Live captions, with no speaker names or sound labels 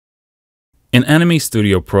In Anime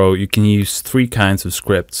Studio Pro, you can use three kinds of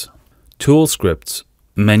scripts: tool scripts,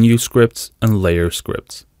 menu scripts, and layer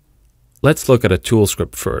scripts. Let's look at a tool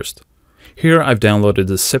script first. Here I've downloaded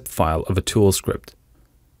the zip file of a tool script.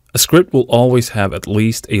 A script will always have at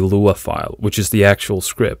least a Lua file, which is the actual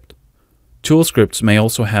script. Tool scripts may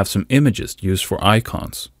also have some images used for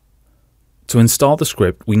icons. To install the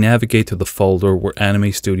script, we navigate to the folder where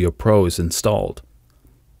Anime Studio Pro is installed.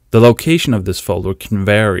 The location of this folder can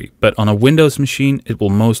vary, but on a Windows machine it will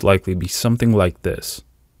most likely be something like this.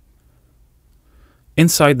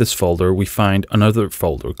 Inside this folder we find another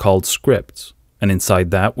folder called Scripts, and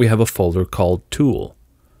inside that we have a folder called Tool.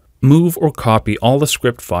 Move or copy all the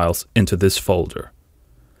script files into this folder.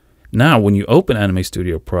 Now when you open Anime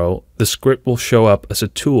Studio Pro, the script will show up as a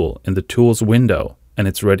tool in the Tools window and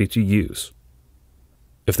it's ready to use.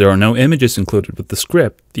 If there are no images included with the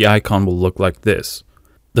script, the icon will look like this.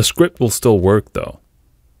 The script will still work though.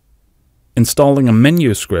 Installing a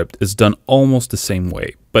menu script is done almost the same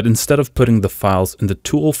way, but instead of putting the files in the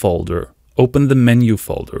tool folder, open the menu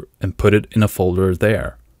folder and put it in a folder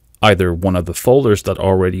there. Either one of the folders that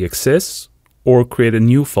already exists, or create a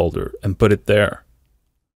new folder and put it there.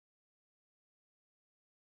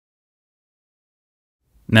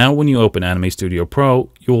 Now when you open Anime Studio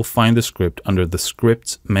Pro, you will find the script under the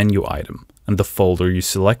Scripts menu item and the folder you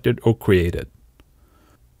selected or created.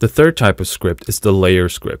 The third type of script is the layer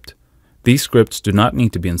script. These scripts do not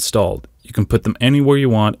need to be installed. You can put them anywhere you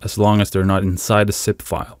want as long as they're not inside a zip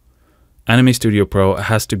file. Anime Studio Pro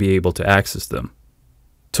has to be able to access them.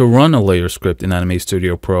 To run a layer script in Anime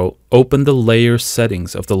Studio Pro, open the layer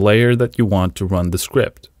settings of the layer that you want to run the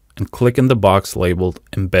script and click in the box labeled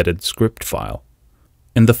Embedded Script File.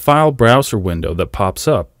 In the file browser window that pops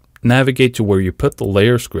up, navigate to where you put the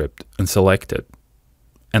layer script and select it.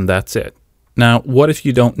 And that's it. Now, what if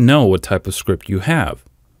you don't know what type of script you have?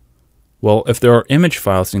 Well, if there are image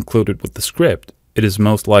files included with the script, it is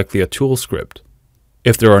most likely a tool script.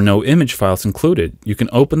 If there are no image files included, you can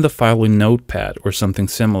open the file in Notepad or something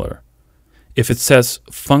similar. If it says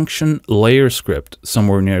Function Layer Script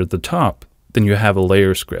somewhere near the top, then you have a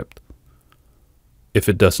layer script. If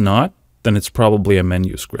it does not, then it's probably a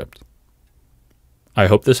menu script. I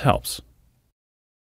hope this helps.